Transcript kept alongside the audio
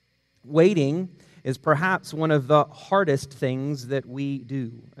Waiting is perhaps one of the hardest things that we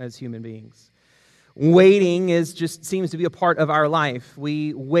do as human beings. Waiting seems to be a part of our life.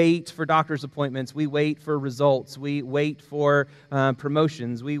 We wait for doctor's appointments. We wait for results. We wait for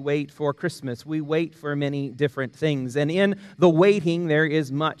promotions. We wait for Christmas. We wait for many different things. And in the waiting, there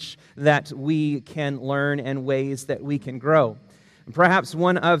is much that we can learn and ways that we can grow. Perhaps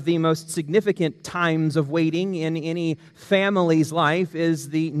one of the most significant times of waiting in any family's life is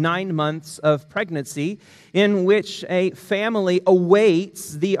the 9 months of pregnancy, in which a family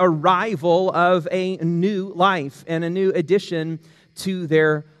awaits the arrival of a new life and a new addition to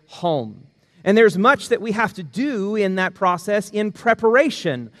their home. And there's much that we have to do in that process in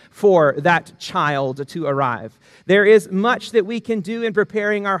preparation for that child to arrive. There is much that we can do in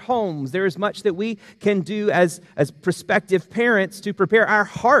preparing our homes. There is much that we can do as prospective parents to prepare our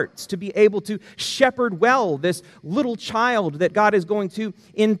hearts to be able to shepherd well this little child that God is going to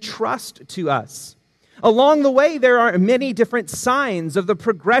entrust to us. Along the way, there are many different signs of the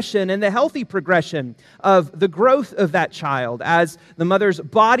progression and the healthy progression of the growth of that child as the mother's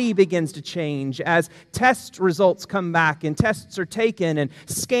body begins to change, as test results come back and tests are taken and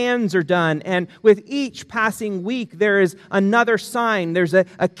scans are done. And with each passing week, there is another sign. There's a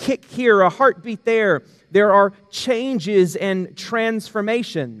kick here, a heartbeat there. There are changes and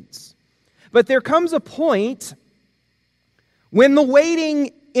transformations. But there comes a point when the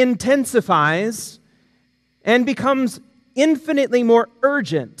waiting intensifies and becomes infinitely more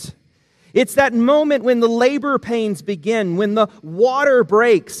urgent. It's that moment when the labor pains begin, when the water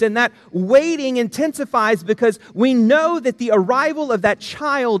breaks, and that waiting intensifies because we know that the arrival of that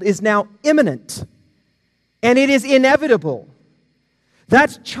child is now imminent, and it is inevitable.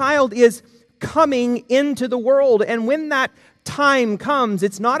 That child is coming into the world, and when that time comes,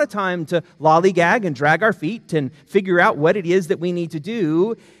 it's not a time to lollygag and drag our feet and figure out what it is that we need to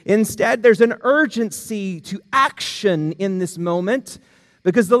do. Instead, there's an urgency to action in this moment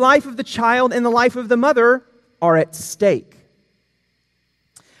because the life of the child and the life of the mother are at stake.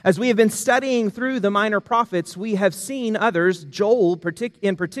 As we have been studying through the minor prophets, we have seen others, Joel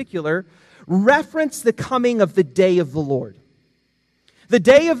in particular, reference the coming of the day of the Lord. The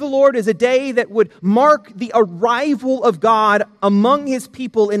day of the Lord is a day that would mark the arrival of God among His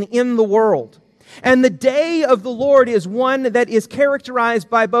people and in the world. And the day of the Lord is one that is characterized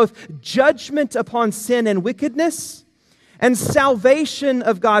by both judgment upon sin and wickedness and salvation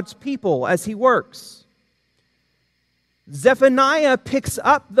of God's people as He works. Zephaniah picks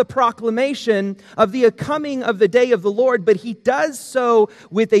up the proclamation of the coming of the day of the Lord, but he does so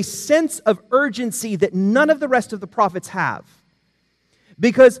with a sense of urgency that none of the rest of the prophets have.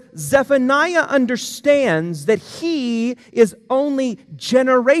 Because Zephaniah understands that he is only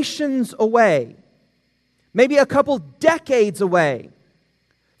generations away, maybe a couple decades away,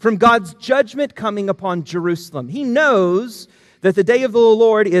 from God's judgment coming upon Jerusalem. He knows that the day of the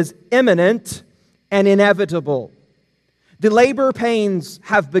Lord is imminent and inevitable. The labor pains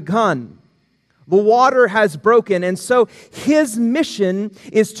have begun. The water has broken, and so his mission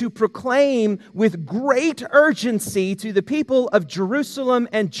is to proclaim with great urgency to the people of Jerusalem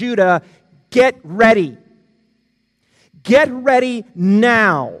and Judah, get ready. Get ready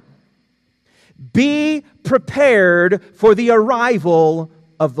now. Be prepared for the arrival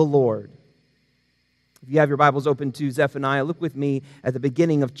of the Lord. If you have your Bibles open to Zephaniah, look with me at the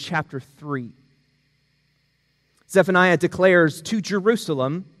beginning of chapter 3. Zephaniah declares to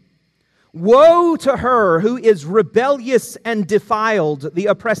Jerusalem, "Woe to her who is rebellious and defiled, the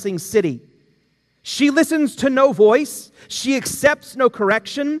oppressing city. She listens to no voice. She accepts no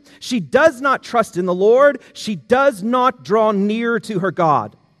correction. She does not trust in the Lord. She does not draw near to her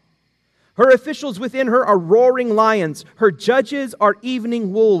God. Her officials within her are roaring lions. Her judges are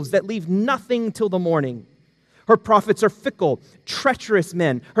evening wolves that leave nothing till the morning. Her prophets are fickle, treacherous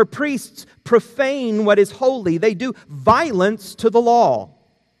men. Her priests profane what is holy. They do violence to the law.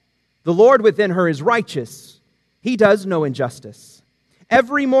 The Lord within her is righteous. He does no injustice.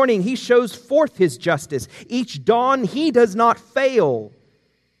 Every morning He shows forth His justice. Each dawn He does not fail,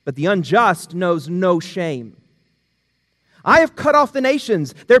 but the unjust knows no shame. I have cut off the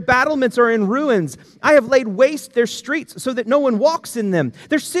nations. Their battlements are in ruins. I have laid waste their streets so that no one walks in them.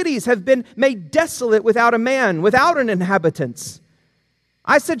 Their cities have been made desolate without a man, without an inhabitant.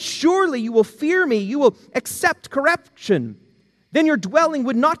 I said, surely you will fear me. You will accept correction. Then your dwelling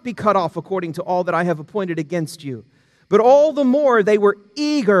would not be cut off according to all that I have appointed against you. But all the more they were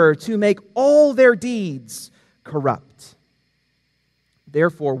eager to make all their deeds corrupt.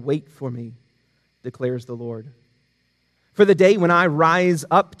 Therefore wait for me, declares the Lord. For the day when I rise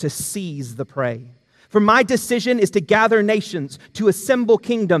up to seize the prey. For my decision is to gather nations, to assemble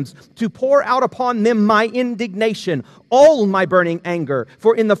kingdoms, to pour out upon them my indignation, all my burning anger.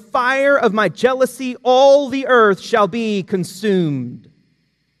 For in the fire of my jealousy all the earth shall be consumed.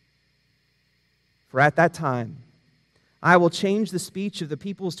 For at that time I will change the speech of the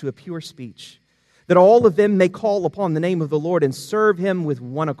peoples to a pure speech, that all of them may call upon the name of the Lord and serve him with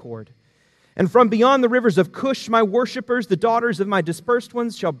one accord. And from beyond the rivers of Cush my worshippers, the daughters of my dispersed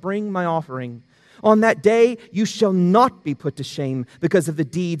ones, shall bring my offering. On that day you shall not be put to shame because of the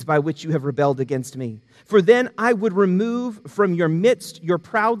deeds by which you have rebelled against me. For then I would remove from your midst your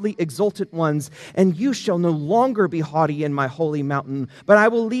proudly exultant ones, and you shall no longer be haughty in my holy mountain, but I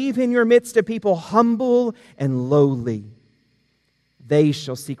will leave in your midst a people humble and lowly. They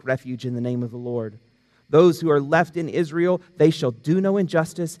shall seek refuge in the name of the Lord. Those who are left in Israel, they shall do no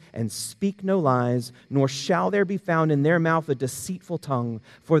injustice and speak no lies, nor shall there be found in their mouth a deceitful tongue,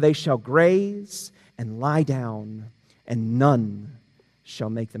 for they shall graze and lie down, and none shall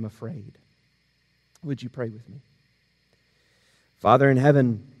make them afraid. Would you pray with me? Father in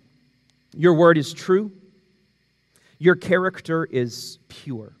heaven, your word is true. Your character is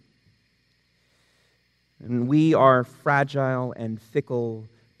pure. And we are fragile and fickle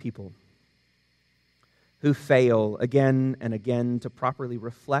people who fail again and again to properly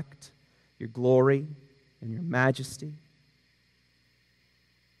reflect your glory and your majesty.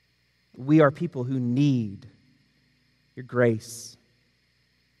 We are people who need your grace.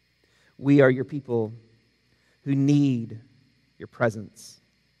 We are your people who need your presence.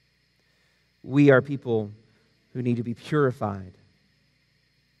 We are people who need to be purified.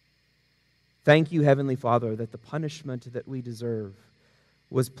 Thank you, Heavenly Father, that the punishment that we deserve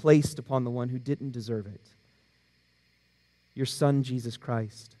was placed upon the one who didn't deserve it, your Son, Jesus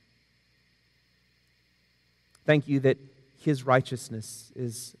Christ. Thank you that his righteousness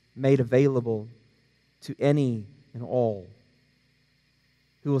is made available to any and all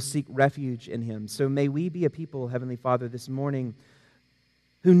who will seek refuge in him. So may we be a people, Heavenly Father, this morning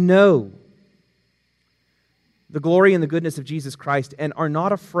who know the glory and the goodness of Jesus Christ and are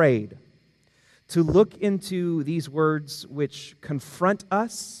not afraid to look into these words which confront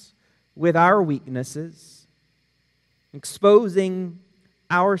us with our weaknesses, exposing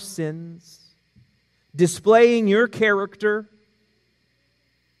our sins, displaying your character,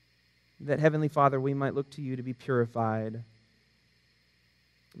 that, Heavenly Father, we might look to you to be purified,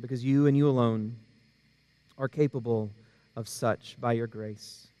 because you and you alone are capable of such by your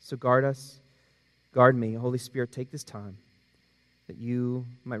grace. So guard us, guard me. Holy Spirit, take this time that you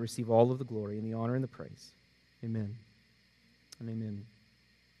might receive all of the glory and the honor and the praise. Amen and amen.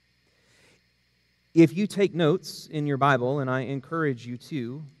 If you take notes in your Bible, and I encourage you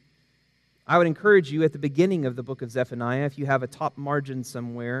to, I would encourage you at the beginning of the book of Zephaniah, if you have a top margin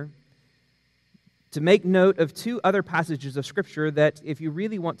somewhere, to make note of two other passages of Scripture that, if you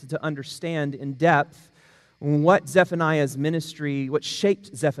really wanted to understand in depth what Zephaniah's ministry, what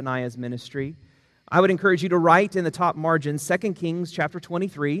shaped Zephaniah's ministry, I would encourage you to write in the top margin 2 Kings chapter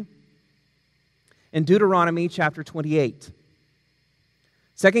 23 and Deuteronomy chapter 28.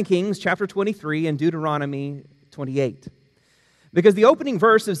 2 Kings chapter 23 and Deuteronomy 28. Because the opening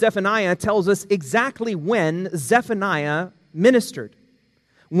verse of Zephaniah tells us exactly when Zephaniah ministered,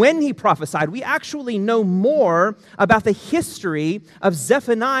 when he prophesied. We actually know more about the history of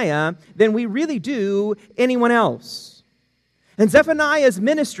Zephaniah than we really do anyone else. And Zephaniah's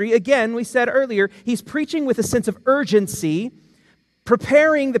ministry, again, we said earlier, he's preaching with a sense of urgency,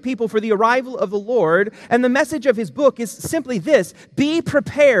 preparing the people for the arrival of the Lord. And the message of his book is simply this: be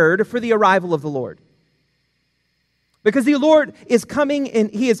prepared for the arrival of the Lord. Because the Lord is coming,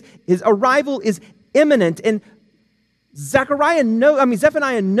 and his arrival is imminent. And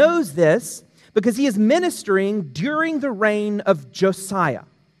Zephaniah knows this because he is ministering during the reign of Josiah.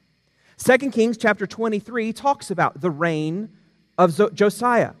 2 Kings chapter 23 talks about the reign of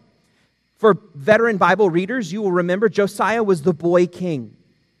Josiah. For veteran Bible readers, you will remember Josiah was the boy king.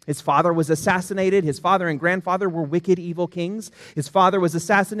 His father was assassinated. His father and grandfather were wicked, evil kings. His father was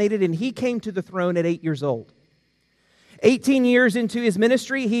assassinated, and he came to the throne at 8 years old. 18 years into his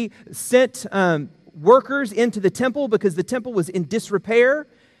ministry, he sent workers into the temple because the temple was in disrepair,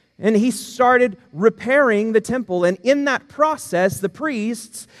 and he started repairing the temple. And in that process, the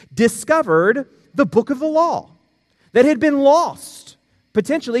priests discovered the book of the law that had been lost,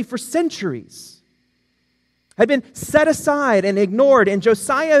 potentially for centuries, had been set aside and ignored. And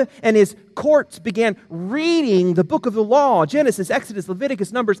Josiah and his courts began reading the book of the law, Genesis, Exodus,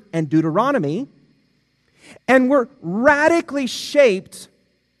 Leviticus, Numbers, and Deuteronomy, and were radically shaped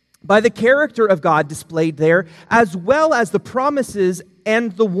by the character of God displayed there, as well as the promises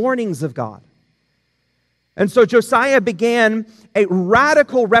and the warnings of God. And so Josiah began a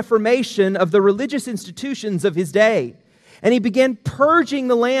radical reformation of the religious institutions of his day. And he began purging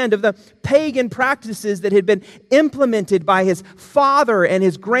the land of the pagan practices that had been implemented by his father and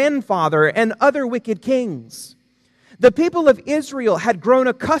his grandfather and other wicked kings. The people of Israel had grown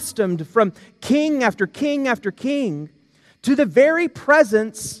accustomed from king after king after king to the very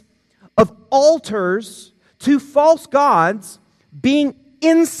presence of altars to false gods being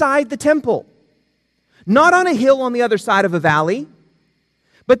inside the temple. Not on a hill on the other side of a valley,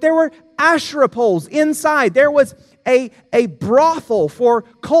 but there were Asherah poles inside. There was a brothel for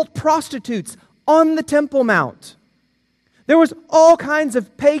cult prostitutes on the Temple Mount. There was all kinds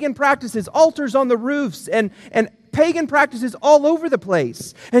of pagan practices, altars on the roofs, and pagan practices all over the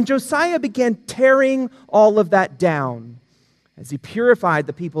place. And Josiah began tearing all of that down as he purified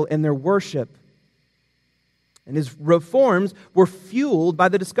the people in their worship. And his reforms were fueled by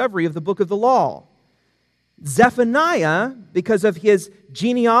the discovery of the book of the law. Zephaniah, because of his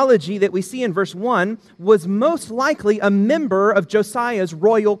genealogy that we see in verse 1, was most likely a member of Josiah's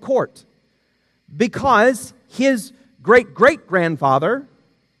royal court, because his great-great-grandfather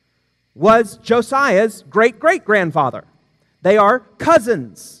was Josiah's great-great-grandfather. They are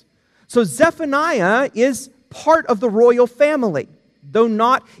cousins. So Zephaniah is part of the royal family, though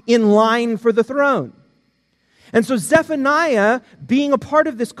not in line for the throne. And so Zephaniah, being a part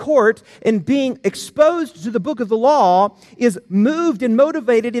of this court and being exposed to the book of the law, is moved and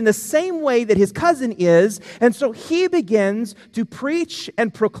motivated in the same way that his cousin is. And so he begins to preach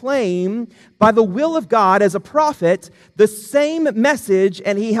and proclaim by the will of God as a prophet the same message,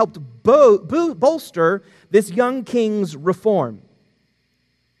 and he helped bolster this young king's reform.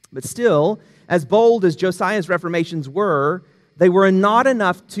 But still, as bold as Josiah's reformations were, they were not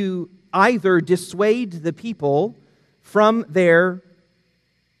enough to either dissuade the people from their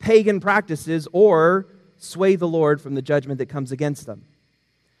pagan practices or sway the Lord from the judgment that comes against them.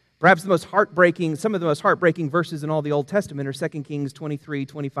 Perhaps some of the most heartbreaking verses in all the Old Testament are 2 Kings 23,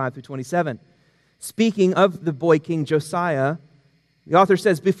 25 through 27. Speaking of the boy king Josiah, the author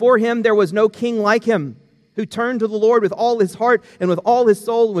says, "Before him there was no king like him, who turned to the Lord with all his heart and with all his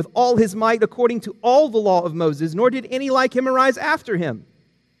soul and with all his might, according to all the law of Moses, nor did any like him arise after him.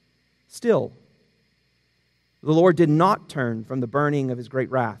 Still, the Lord did not turn from the burning of his great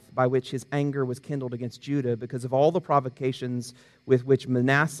wrath, by which his anger was kindled against Judah, because of all the provocations with which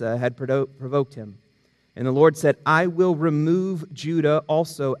Manasseh had provoked him. And the Lord said, I will remove Judah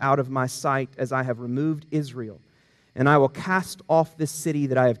also out of my sight, as I have removed Israel. And I will cast off this city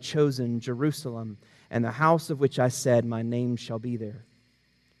that I have chosen, Jerusalem, and the house of which I said, my name shall be there."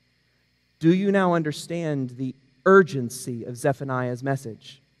 Do you now understand the urgency of Zephaniah's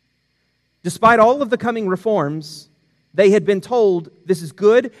message? Despite all of the coming reforms, they had been told, this is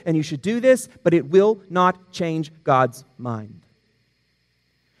good and you should do this, but it will not change God's mind.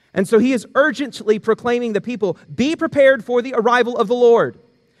 And so he is urgently proclaiming the people, be prepared for the arrival of the Lord.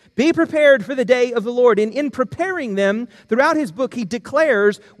 Be prepared for the day of the Lord. And in preparing them, throughout his book, he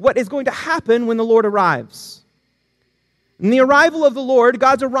declares what is going to happen when the Lord arrives. And the arrival of the Lord,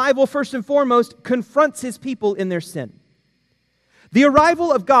 God's arrival first and foremost, confronts his people in their sin. The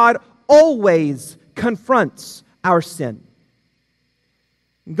arrival of God always confronts our sin.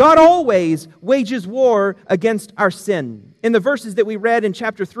 God always wages war against our sin. In the verses that we read in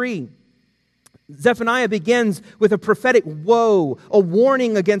chapter 3, Zephaniah begins with a prophetic woe, a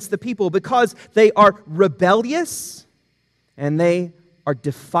warning against the people because they are rebellious and they are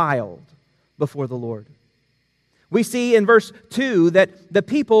defiled before the Lord. We see in verse 2 that the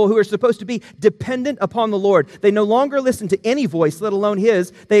people who are supposed to be dependent upon the Lord, they no longer listen to any voice, let alone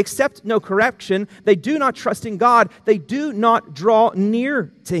his. They accept no correction. They do not trust in God. They do not draw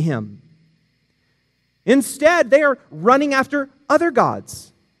near to him. Instead, they are running after other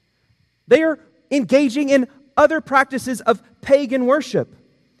gods. They are engaging in other practices of pagan worship.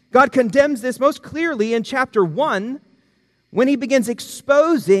 God condemns this most clearly in chapter 1 when he begins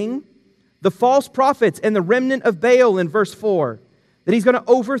exposing the false prophets and the remnant of Baal in verse 4, that he's going to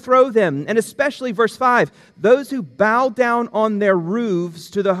overthrow them. And especially verse 5, those who bow down on their roofs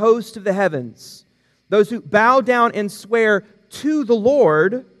to the host of the heavens, those who bow down and swear to the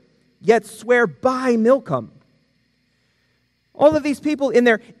Lord, yet swear by Milcom. All of these people in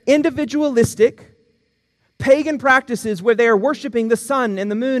their individualistic, pagan practices where they are worshiping the sun and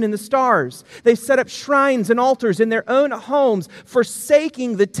the moon and the stars. They've set up shrines and altars in their own homes,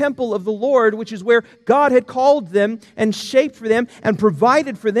 forsaking the temple of the Lord, which is where God had called them and shaped for them and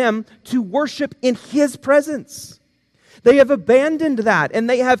provided for them to worship in his presence. They have abandoned that, and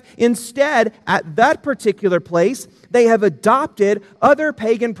they have instead, at that particular place, they have adopted other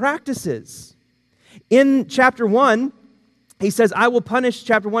pagan practices. In chapter 1, he says, I will punish,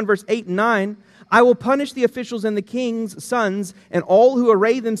 chapter 1, verse 8 and 9, I will punish the officials and the king's sons and all who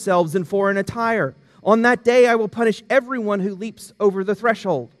array themselves in foreign attire. On that day I will punish everyone who leaps over the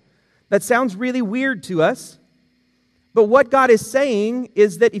threshold. That sounds really weird to us. But what God is saying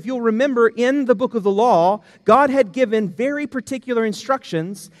is that if you'll remember in the book of the law, God had given very particular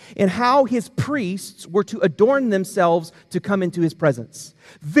instructions in how his priests were to adorn themselves to come into his presence.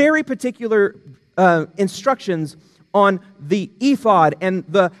 Very particular instructions on the ephod and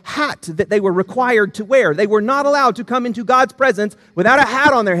the hat that they were required to wear. They were not allowed to come into God's presence without a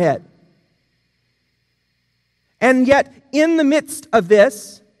hat on their head. And yet, in the midst of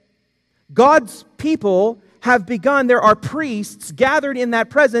this, God's people have begun, there are priests gathered in that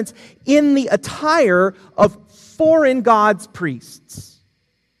presence in the attire of foreign gods' priests.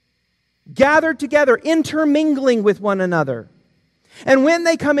 Gathered together, intermingling with one another. And when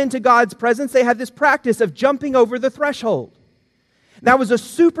they come into God's presence, they have this practice of jumping over the threshold. That was a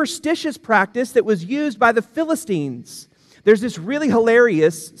superstitious practice that was used by the Philistines. There's this really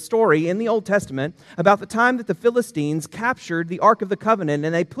hilarious story in the Old Testament about the time that the Philistines captured the Ark of the Covenant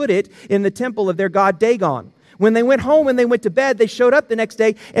and they put it in the temple of their god Dagon. When they went home and they went to bed, they showed up the next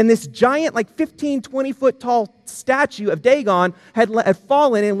day and this giant, like 15, 20-foot tall statue of Dagon had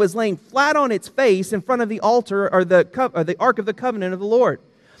fallen and was laying flat on its face in front of the altar or the Ark of the Covenant of the Lord.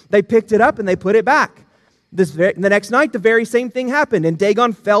 They picked it up and they put it back. The next night, the very same thing happened and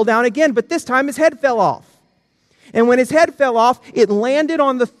Dagon fell down again, but this time his head fell off. And when his head fell off, it landed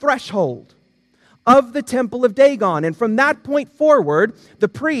on the threshold of the temple of Dagon. And from that point forward, the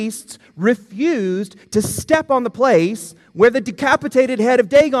priests refused to step on the place where the decapitated head of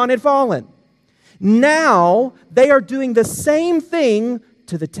Dagon had fallen. Now, they are doing the same thing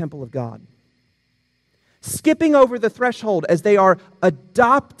to the temple of God. Skipping over the threshold as they are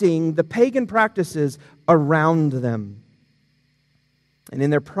adopting the pagan practices around them. And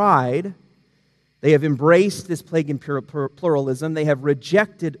in their pride, they have embraced this pagan pluralism. They have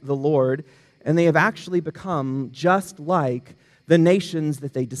rejected the Lord, and they have actually become just like the nations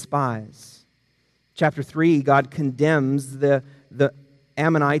that they despise. Chapter 3, God condemns the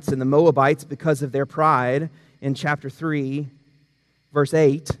Ammonites and the Moabites because of their pride. In chapter 3, verse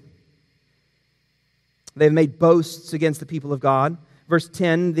 8, they've made boasts against the people of God. Verse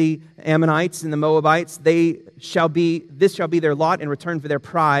 10, the Ammonites and the Moabites, this shall be their lot in return for their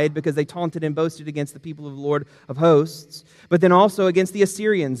pride, because they taunted and boasted against the people of the Lord of hosts. But then also against the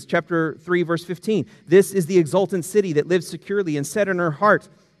Assyrians, chapter 3, verse 15. This is the exultant city that lives securely and said in her heart,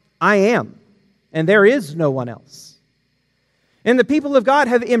 I am, and there is no one else. And the people of God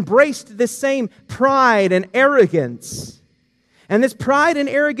have embraced this same pride and arrogance. And this pride and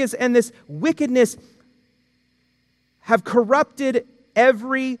arrogance and this wickedness have corrupted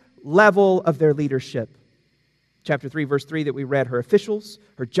every level of their leadership. Chapter 3, verse 3 that we read, her officials,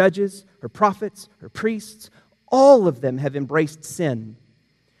 her judges, her prophets, her priests, all of them have embraced sin.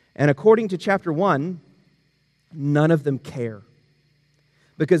 And according to chapter 1, none of them care.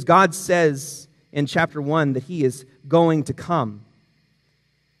 Because God says in chapter 1 that He is going to come.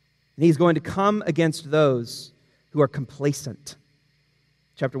 And He's going to come against those who are complacent.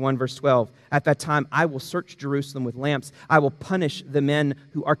 Chapter 1, verse 12, at that time I will search Jerusalem with lamps. I will punish the men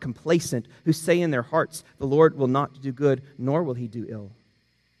who are complacent, who say in their hearts, the Lord will not do good, nor will He do ill.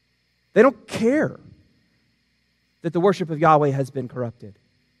 They don't care that the worship of Yahweh has been corrupted.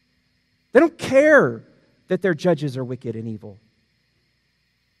 They don't care that their judges are wicked and evil.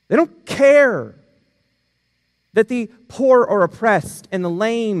 They don't care that the poor are oppressed and the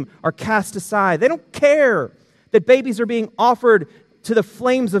lame are cast aside. They don't care that babies are being offered to the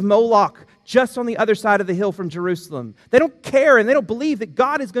flames of Moloch just on the other side of the hill from Jerusalem. They don't care and they don't believe that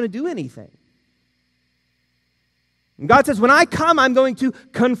God is going to do anything. And God says, when I come, I'm going to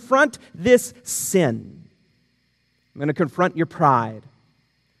confront this sin. I'm going to confront your pride.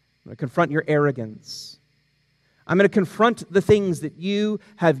 I'm going to confront your arrogance. I'm going to confront the things that you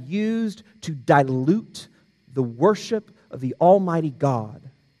have used to dilute the worship of the Almighty God.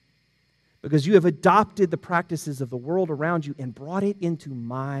 Because you have adopted the practices of the world around you and brought it into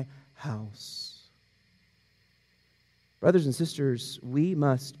my house. Brothers and sisters, we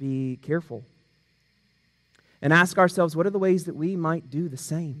must be careful and ask ourselves, what are the ways that we might do the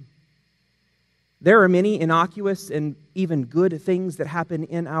same? There are many innocuous and even good things that happen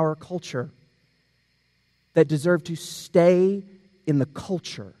in our culture that deserve to stay in the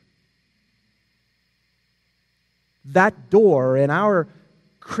culture. That door in our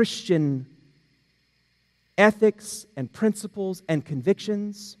Christian ethics and principles and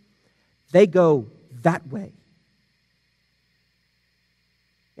convictions, they go that way.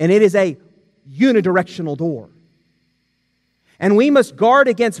 And it is a unidirectional door. And we must guard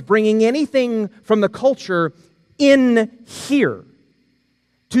against bringing anything from the culture in here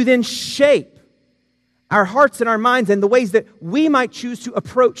to then shape our hearts and our minds and the ways that we might choose to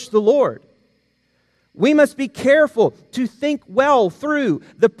approach the Lord. We must be careful to think well through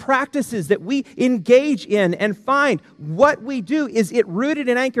the practices that we engage in and find what we do. Is it rooted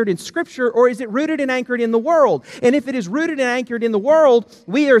and anchored in Scripture, or is it rooted and anchored in the world? And if it is rooted and anchored in the world,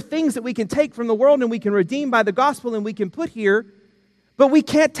 we are things that we can take from the world and we can redeem by the gospel and we can put here, but we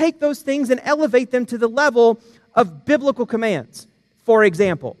can't take those things and elevate them to the level of biblical commands. For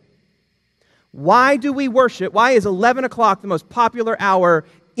example, why do we worship? Why is 11 o'clock the most popular hour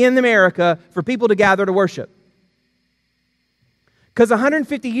in America for people to gather to worship? Because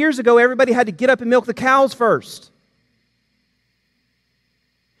 150 years ago, everybody had to get up and milk the cows first.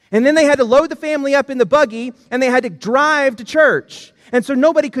 And then they had to load the family up in the buggy, and they had to drive to church. And so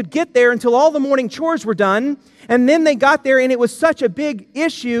nobody could get there until all the morning chores were done. And then they got there, and it was such a big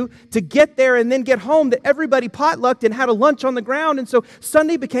issue to get there and then get home that everybody potlucked and had a lunch on the ground. And so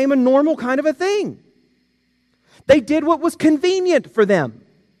Sunday became a normal kind of a thing. They did what was convenient for them.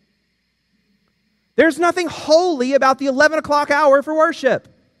 There's nothing holy about the 11 o'clock hour for worship.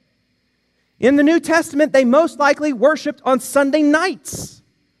 In the New Testament, they most likely worshiped on Sunday nights.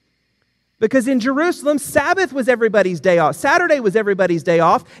 Because in Jerusalem, Sabbath was everybody's day off. Saturday was everybody's day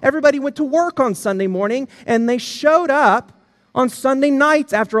off. Everybody went to work on Sunday morning, and they showed up on Sunday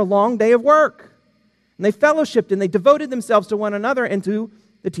nights after a long day of work. And they fellowshiped, and they devoted themselves to one another and to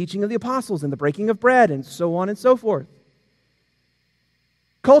the teaching of the apostles and the breaking of bread and so on and so forth.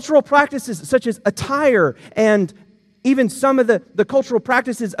 Cultural practices such as attire and even some of the cultural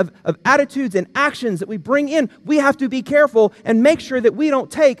practices of attitudes and actions that we bring in, we have to be careful and make sure that we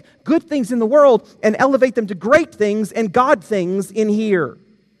don't take good things in the world and elevate them to great things and God things in here.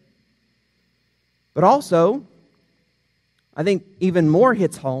 But also, I think even more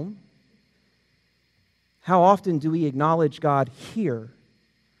hits home, how often do we acknowledge God here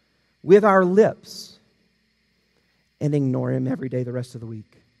with our lips and ignore Him every day the rest of the week?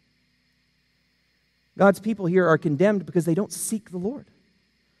 God's people here are condemned because they don't seek the Lord.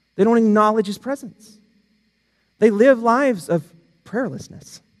 They don't acknowledge His presence. They live lives of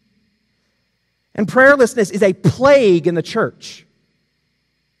prayerlessness. And prayerlessness is a plague in the church.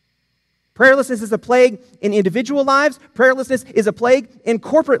 Prayerlessness is a plague in individual lives. Prayerlessness is a plague in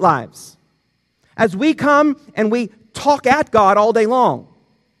corporate lives. As we come and we talk at God all day long,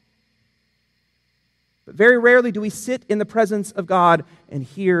 but very rarely do we sit in the presence of God and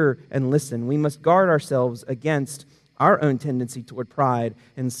hear and listen. We must guard ourselves against our own tendency toward pride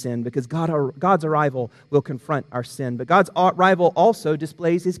and sin, because God's arrival will confront our sin. But God's arrival also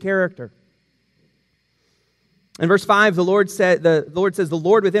displays His character. In verse 5, the Lord says, "The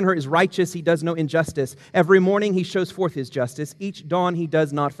Lord within her is righteous, He does no injustice. Every morning He shows forth His justice. Each dawn He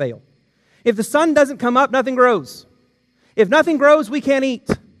does not fail." If the sun doesn't come up, nothing grows. If nothing grows, we can't eat.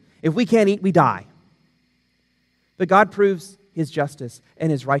 If we can't eat, we die. But God proves His justice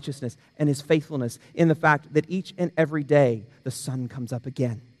and His righteousness and His faithfulness in the fact that each and every day the sun comes up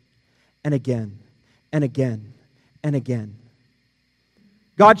again and again and again and again.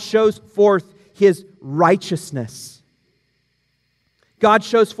 God shows forth His righteousness. God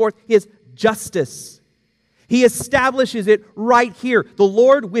shows forth His justice. He establishes it right here. The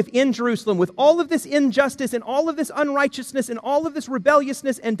Lord within Jerusalem, with all of this injustice and all of this unrighteousness and all of this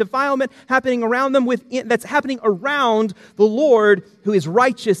rebelliousness and defilement happening around them, that's happening around the Lord who is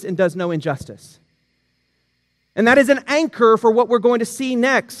righteous and does no injustice. And that is an anchor for what we're going to see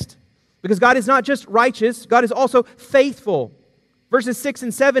next. Because God is not just righteous, God is also faithful. Verses 6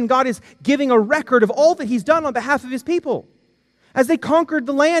 and 7, God is giving a record of all that He's done on behalf of His people. As they conquered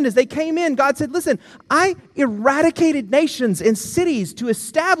the land, as they came in, God said, listen, I eradicated nations and cities to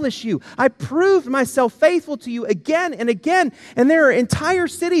establish you. I proved myself faithful to you again and again. And there are entire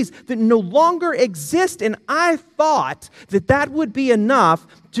cities that no longer exist. And I thought that that would be enough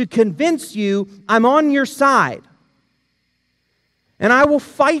to convince you I'm on your side. And I will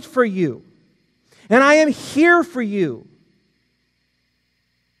fight for you. And I am here for you.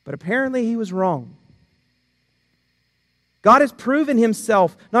 But apparently He was wrong. God has proven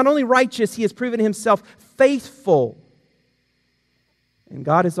Himself not only righteous, He has proven Himself faithful. And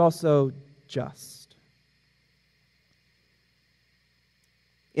God is also just.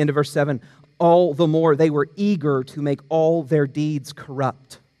 Into verse 7, all the more they were eager to make all their deeds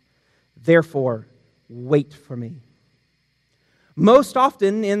corrupt. Therefore, wait for me. Most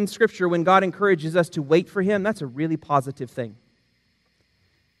often in Scripture, when God encourages us to wait for Him, that's a really positive thing.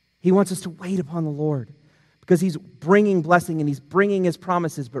 He wants us to wait upon the Lord, because he's bringing blessing and he's bringing his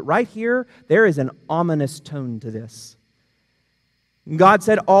promises. But right here, there is an ominous tone to this. God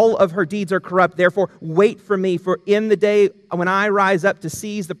said, all of her deeds are corrupt. Therefore, wait for me. For in the day when I rise up to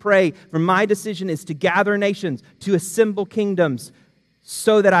seize the prey, for my decision is to gather nations, to assemble kingdoms,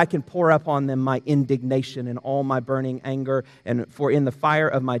 so that I can pour up on them my indignation and all my burning anger. And for in the fire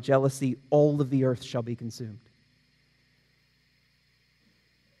of my jealousy, all of the earth shall be consumed.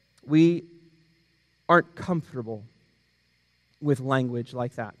 We aren't comfortable with language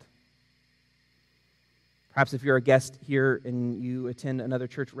like that. Perhaps if you're a guest here and you attend another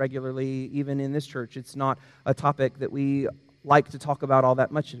church regularly, even in this church, it's not a topic that we like to talk about all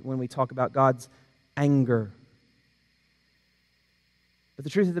that much when we talk about God's anger. But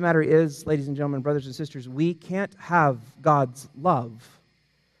the truth of the matter is, ladies and gentlemen, brothers and sisters, we can't have God's love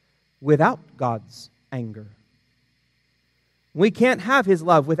without God's anger. We can't have His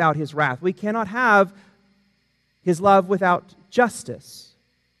love without His wrath. We cannot have His love without justice.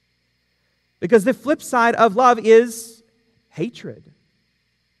 Because the flip side of love is hatred.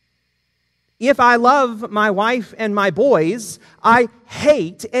 If I love my wife and my boys, I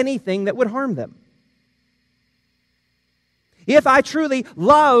hate anything that would harm them. If I truly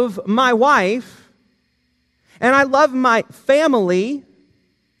love my wife and I love my family,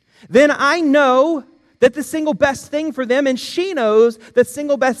 then I know that the single best thing for them, and she knows the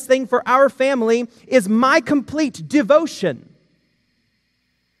single best thing for our family, is my complete devotion.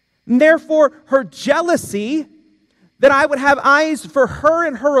 And therefore, her jealousy, that I would have eyes for her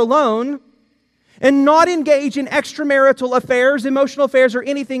and her alone, and not engage in extramarital affairs, emotional affairs, or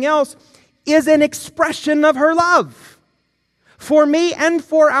anything else, is an expression of her love for me and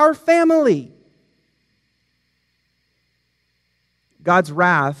for our family. God's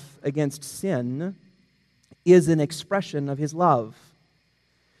wrath against sin is an expression of His love.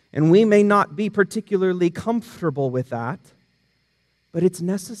 And we may not be particularly comfortable with that, but it's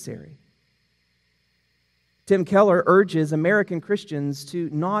necessary. Tim Keller urges American Christians to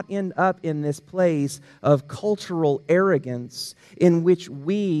not end up in this place of cultural arrogance in which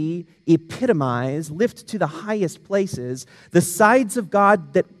we epitomize, lift to the highest places, the sides of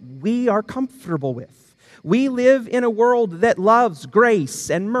God that we are comfortable with. We live in a world that loves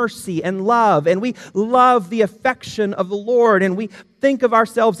grace and mercy and love, and we love the affection of the Lord, and we think of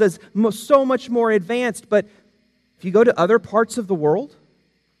ourselves as so much more advanced. But if you go to other parts of the world,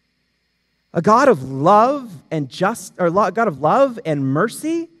 a God of love and God of love and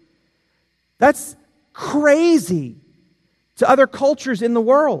mercy, that's crazy to other cultures in the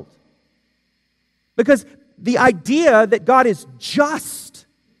world. Because the idea that God is just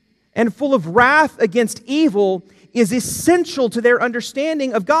and full of wrath against evil is essential to their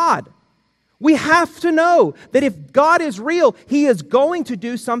understanding of God. We have to know that if God is real, He is going to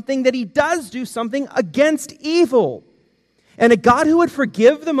do something, that He does do something against evil. And a God who would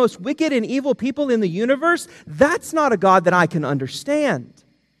forgive the most wicked and evil people in the universe, that's not a God that I can understand.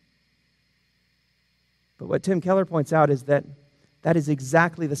 But what Tim Keller points out is that that is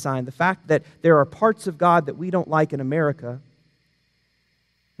exactly the sign. The fact that there are parts of God that we don't like in America,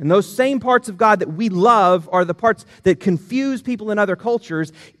 and those same parts of God that we love are the parts that confuse people in other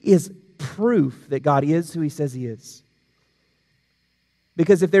cultures, is proof that God is who He says He is.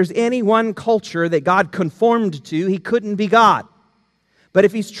 Because if there's any one culture that God conformed to, He couldn't be God. But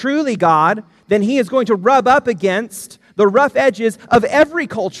if He's truly God, then He is going to rub up against the rough edges of every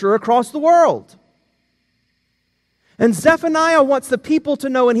culture across the world. And Zephaniah wants the people to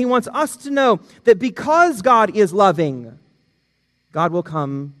know, and he wants us to know, that because God is loving, God will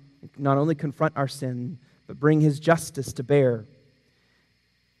come and not only confront our sin, but bring His justice to bear.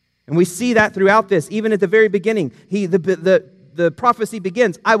 And we see that throughout this, even at the very beginning. The prophecy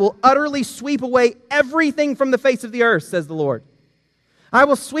begins, I will utterly sweep away everything from the face of the earth, says the Lord. I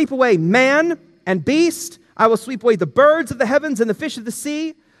will sweep away man and beast. I will sweep away the birds of the heavens and the fish of the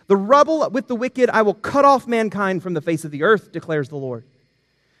sea. The rubble with the wicked, I will cut off mankind from the face of the earth, declares the Lord.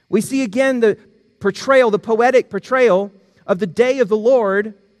 We see again the portrayal, the poetic portrayal of the day of the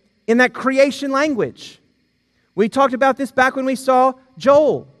Lord in that creation language. We talked about this back when we saw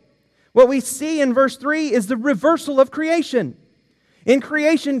Joel. What we see in verse 3 is the reversal of creation. In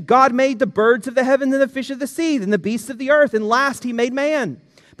creation, God made the birds of the heavens and the fish of the sea and the beasts of the earth, and last He made man.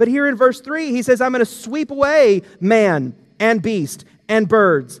 But here in verse 3, He says, I'm going to sweep away man and beast and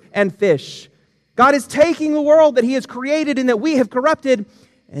birds and fish. God is taking the world that He has created and that we have corrupted,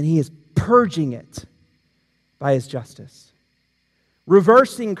 and He is purging it by His justice.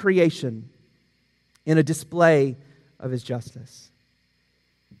 Reversing creation in a display of His justice.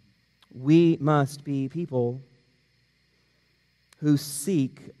 We must be people who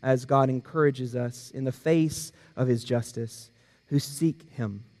seek, as God encourages us in the face of His justice, who seek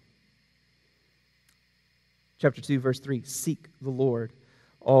Him. Chapter 2, verse 3, seek the Lord,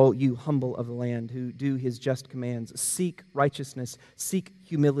 all you humble of the land who do His just commands. Seek righteousness, seek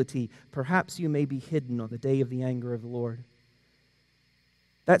humility. Perhaps you may be hidden on the day of the anger of the Lord.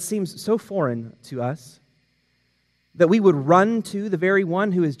 That seems so foreign to us, that we would run to the very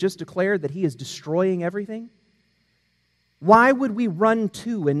one who has just declared that He is destroying everything. Why would we run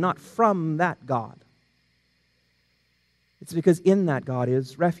to and not from that God? It's because in that God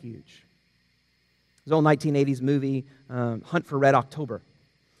is refuge. There's an old 1980s movie, Hunt for Red October.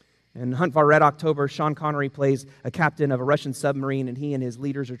 In Hunt for Red October, Sean Connery plays a captain of a Russian submarine, and he and his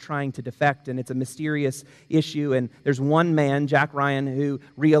leaders are trying to defect, and it's a mysterious issue. And there's one man, Jack Ryan, who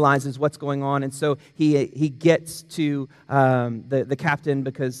realizes what's going on, and so he gets to the captain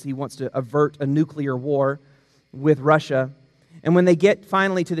because he wants to avert a nuclear war with Russia. And when they get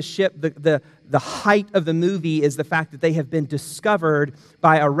finally to the ship, the height of the movie is the fact that they have been discovered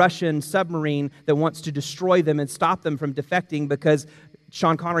by a Russian submarine that wants to destroy them and stop them from defecting, because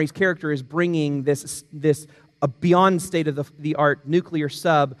Sean Connery's character is bringing this a beyond state-of-the-art nuclear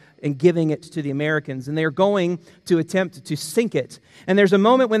sub and giving it to the Americans. And they're going to attempt to sink it. And there's a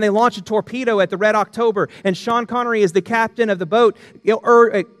moment when they launch a torpedo at the Red October, and Sean Connery is the captain of the boat,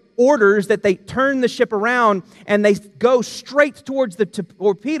 orders that they turn the ship around and they go straight towards the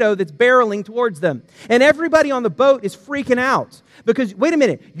torpedo that's barreling towards them. And everybody on the boat is freaking out because, wait a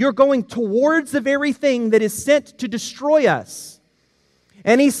minute, you're going towards the very thing that is sent to destroy us.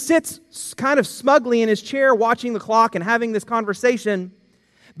 And he sits kind of smugly in his chair watching the clock and having this conversation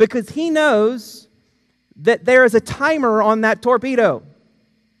because he knows that there is a timer on that torpedo.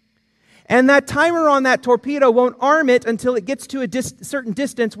 And that timer on that torpedo won't arm it until it gets to a certain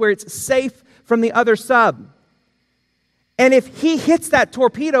distance where it's safe from the other sub. And if he hits that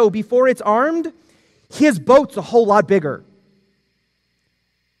torpedo before it's armed, his boat's a whole lot bigger.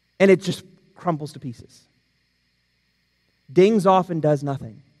 And it just crumbles to pieces. Dings off and does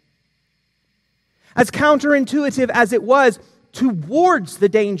nothing. As counterintuitive as it was, towards the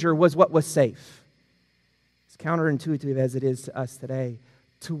danger was what was safe. As counterintuitive as it is to us today,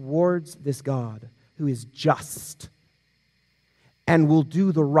 towards this God who is just and will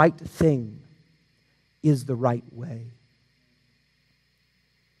do the right thing is the right way.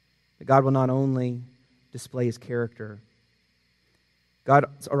 That God will not only display His character,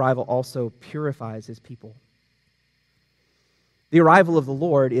 God's arrival also purifies His people. The arrival of the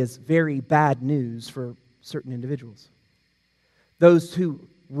Lord is very bad news for certain individuals. Those who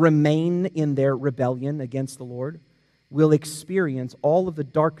remain in their rebellion against the Lord will experience all of the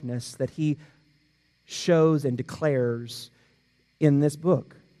darkness that He shows and declares in this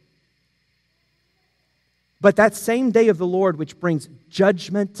book. But that same day of the Lord, which brings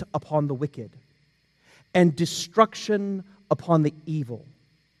judgment upon the wicked and destruction upon the evil,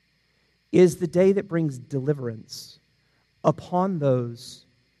 is the day that brings deliverance upon those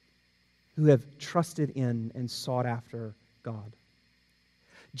who have trusted in and sought after God.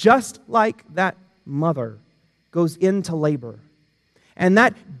 Just like that mother goes into labor, and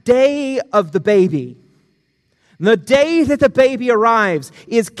that day of the baby, the day that the baby arrives,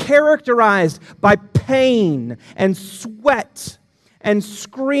 is characterized by pain and sweat and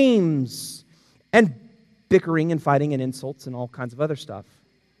screams and bickering and fighting and insults and all kinds of other stuff.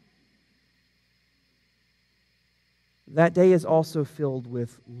 That day is also filled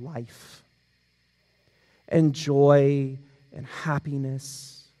with life and joy and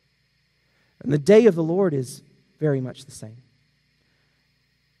happiness. And the day of the Lord is very much the same.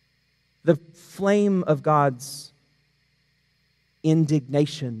 The flame of God's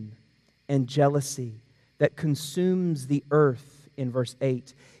indignation and jealousy that consumes the earth in verse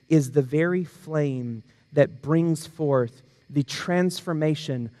 8 is the very flame that brings forth the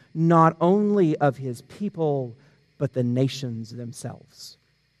transformation not only of His people, but the nations themselves.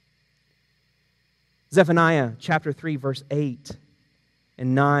 Zephaniah chapter 3, verse 8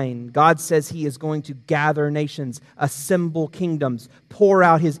 and 9, God says He is going to gather nations, assemble kingdoms, pour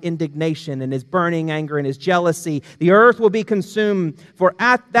out His indignation and His burning anger and His jealousy. The earth will be consumed, for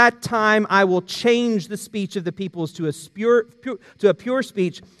at that time I will change the speech of the peoples to a pure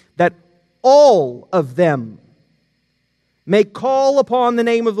speech, that all of them may call upon the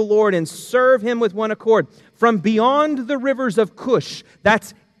name of the Lord and serve Him with one accord. From beyond the rivers of Cush,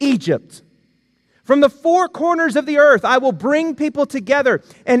 that's Egypt, from the four corners of the earth, I will bring people together,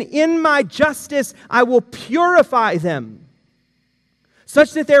 and in my justice I will purify them,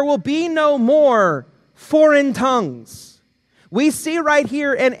 such that there will be no more foreign tongues. We see right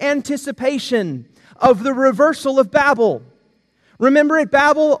here an anticipation of the reversal of Babel. Remember at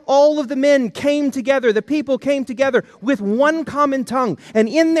Babel, all of the men came together, the people came together with one common tongue. And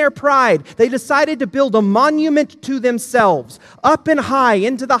in their pride, they decided to build a monument to themselves, up and high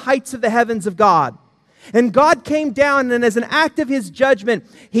into the heights of the heavens of God. And God came down, and as an act of His judgment,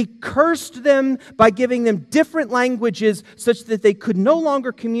 He cursed them by giving them different languages such that they could no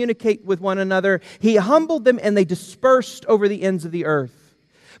longer communicate with one another. He humbled them, and they dispersed over the ends of the earth.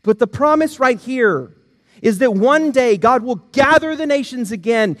 But the promise right here is that one day God will gather the nations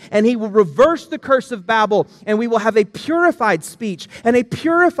again, and He will reverse the curse of Babel, and we will have a purified speech and a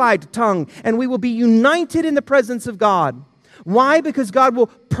purified tongue, and we will be united in the presence of God. Why? Because God will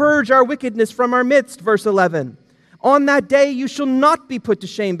purge our wickedness from our midst, verse 11. On that day you shall not be put to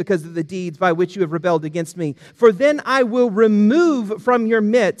shame because of the deeds by which you have rebelled against me. For then I will remove from your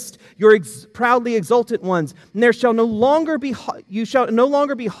midst your proudly exultant ones, and there shall no longer be you shall no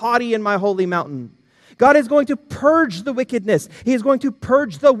longer be haughty in my holy mountain. God is going to purge the wickedness. He is going to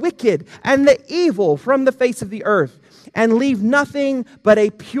purge the wicked and the evil from the face of the earth, and leave nothing but a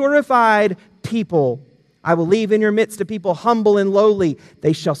purified people. I will leave in your midst a people humble and lowly.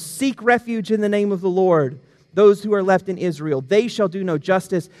 They shall seek refuge in the name of the Lord. Those who are left in Israel, they shall do no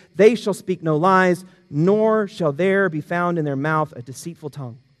justice. They shall speak no lies, nor shall there be found in their mouth a deceitful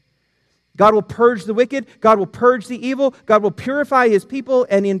tongue. God will purge the wicked. God will purge the evil. God will purify His people.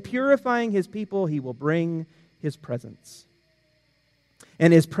 And in purifying His people, He will bring His presence.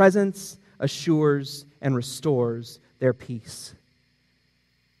 And His presence assures and restores their peace.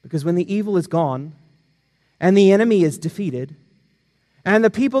 Because when the evil is gone, and the enemy is defeated, and the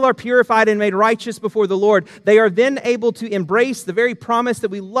people are purified and made righteous before the Lord, they are then able to embrace the very promise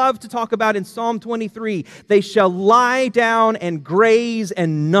that we love to talk about in Psalm 23. They shall lie down and graze,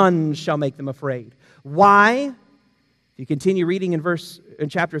 and none shall make them afraid. Why? If you continue reading in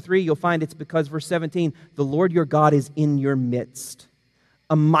chapter 3, you'll find it's because, verse 17, the Lord your God is in your midst,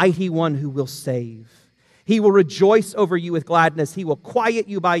 a mighty one who will save. He will rejoice over you with gladness. He will quiet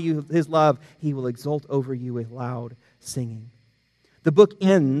you by His love. He will exult over you with loud singing. The book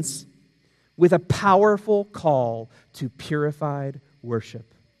ends with a powerful call to purified worship.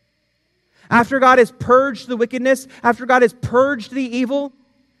 After God has purged the wickedness, after God has purged the evil,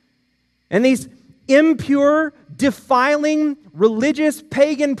 and these impure, defiling, religious,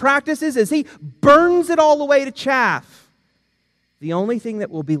 pagan practices, as He burns it all away to chaff, the only thing that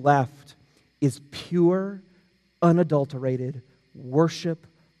will be left is pure, unadulterated worship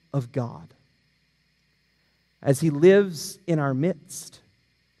of God as He lives in our midst,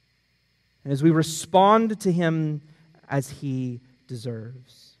 and as we respond to Him as He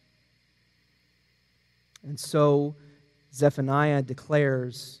deserves. And so Zephaniah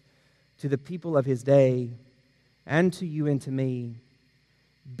declares to the people of his day, and to you and to me,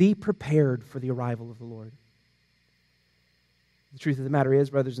 be prepared for the arrival of the Lord. The truth of the matter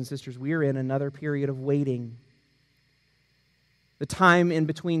is, brothers and sisters, we are in another period of waiting. The time in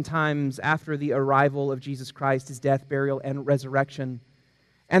between times after the arrival of Jesus Christ, His death, burial, and resurrection,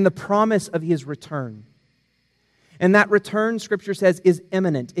 and the promise of His return. And that return, Scripture says, is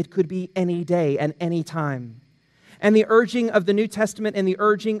imminent. It could be any day and any time. And the urging of the New Testament and the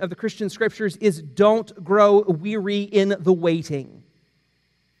urging of the Christian Scriptures is don't grow weary in the waiting.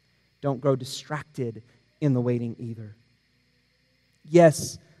 Don't grow distracted in the waiting either.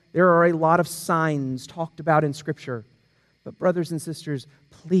 Yes, there are a lot of signs talked about in Scripture. But brothers and sisters,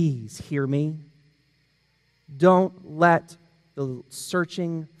 please hear me. Don't let the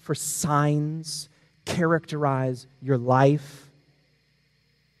searching for signs characterize your life.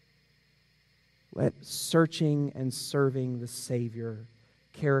 Let searching and serving the Savior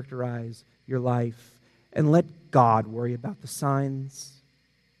characterize your life. And let God worry about the signs.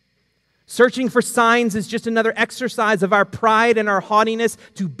 Searching for signs is just another exercise of our pride and our haughtiness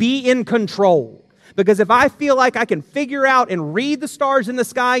to be in control. Because if I feel like I can figure out and read the stars in the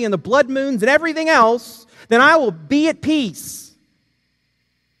sky and the blood moons and everything else, then I will be at peace.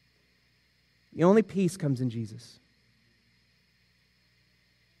 The only peace comes in Jesus.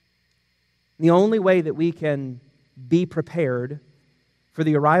 The only way that we can be prepared for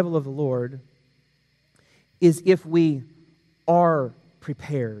the arrival of the Lord is if we are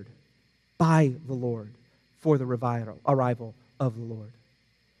prepared by the Lord for the arrival of the Lord.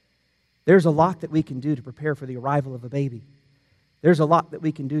 There's a lot that we can do to prepare for the arrival of a baby. There's a lot that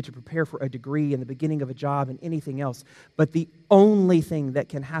we can do to prepare for a degree and the beginning of a job and anything else. But the only thing that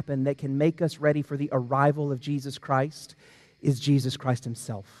can happen that can make us ready for the arrival of Jesus Christ is Jesus Christ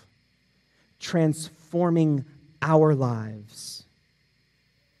Himself, transforming our lives.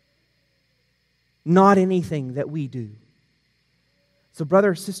 Not anything that we do. So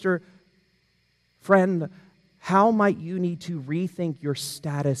brother, sister, friend, how might you need to rethink your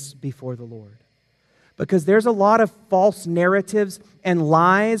status before the Lord? Because there's a lot of false narratives and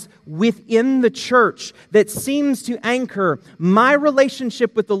lies within the church that seems to anchor my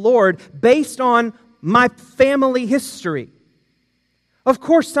relationship with the Lord based on my family history. Of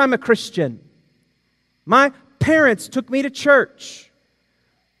course I'm a Christian. My parents took me to church.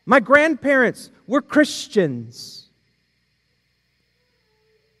 My grandparents were Christians.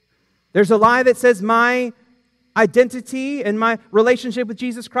 There's a lie that says my identity and my relationship with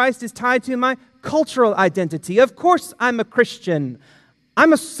Jesus Christ is tied to my cultural identity. Of course I'm a Christian.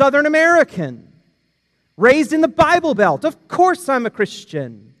 I'm a Southern American, raised in the Bible Belt. Of course I'm a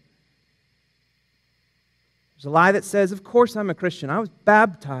Christian. There's a lie that says, of course I'm a Christian. I was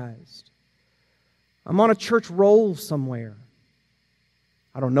baptized. I'm on a church roll somewhere.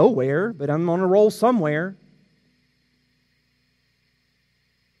 I don't know where, but I'm on a roll somewhere.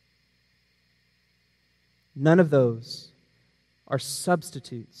 None of those are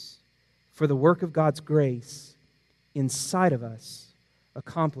substitutes for the work of God's grace inside of us,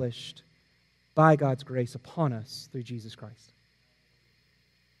 accomplished by God's grace upon us through Jesus Christ.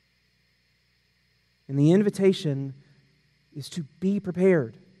 And the invitation is to be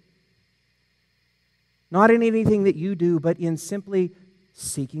prepared. Not in anything that you do, but in simply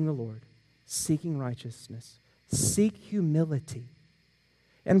seeking the Lord, seeking righteousness, seek humility,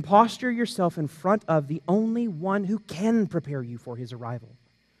 and posture yourself in front of the only one who can prepare you for His arrival.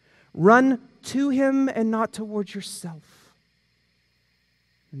 Run to Him and not towards yourself.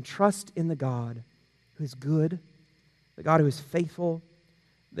 And trust in the God who is good, the God who is faithful,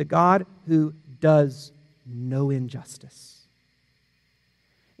 the God who does no injustice.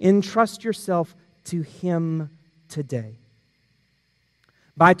 Entrust yourself to Him today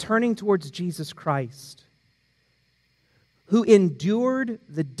by turning towards Jesus Christ, who endured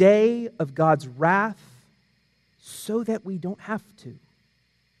the day of God's wrath so that we don't have to,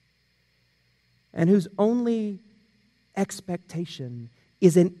 and whose only expectation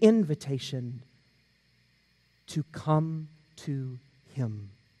is an invitation to come to Him.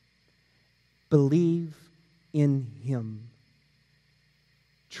 Believe in Him.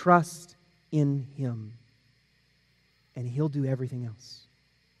 Trust in Him. And He'll do everything else.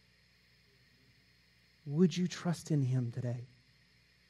 Would you trust in Him today?